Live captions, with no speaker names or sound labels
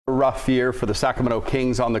Rough year for the Sacramento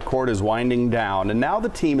Kings on the court is winding down, and now the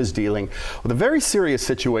team is dealing with a very serious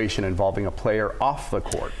situation involving a player off the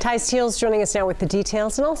court. Ty Steele's joining us now with the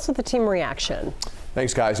details and also the team reaction.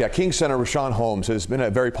 Thanks, guys. Yeah, Kings center Richaun Holmes has been a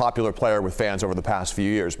very popular player with fans over the past few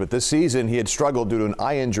years, but this season he had struggled due to an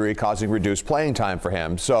eye injury causing reduced playing time for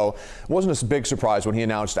him. So it wasn't a big surprise when he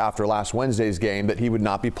announced after last Wednesday's game that he would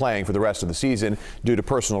not be playing for the rest of the season due to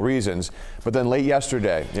personal reasons. But then late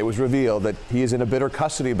yesterday, it was revealed that he is in a bitter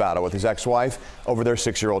custody battle with his ex-wife over their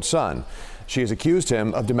 6-year-old son. She has accused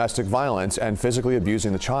him of domestic violence and physically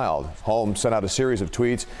abusing the child. Holmes sent out a series of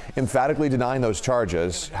tweets emphatically denying those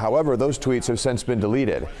charges. However, those tweets have since been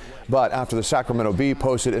deleted. But after the Sacramento Bee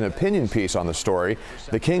posted an opinion piece on the story,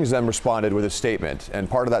 the Kings then responded with a statement. And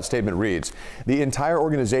part of that statement reads, "The entire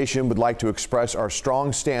organization would like to express our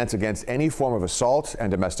strong stance against any form of assault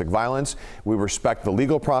and domestic violence. We respect the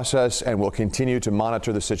legal process and will continue to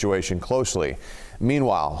monitor the situation closely."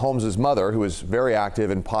 Meanwhile, Holmes' mother, who is very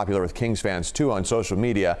active and popular with Kings fans too on social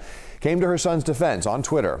media, came to her son's defense on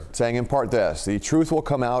Twitter, saying in part this: "The truth will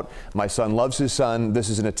come out. My son loves his son. This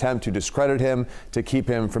is an attempt to discredit him, to keep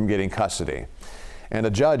him from getting custody." And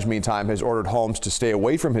a judge, meantime, has ordered Holmes to stay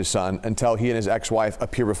away from his son until he and his ex-wife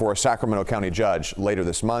appear before a Sacramento County judge later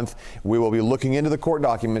this month. We will be looking into the court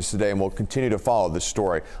documents today, and we'll continue to follow this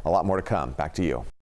story. A lot more to come. Back to you.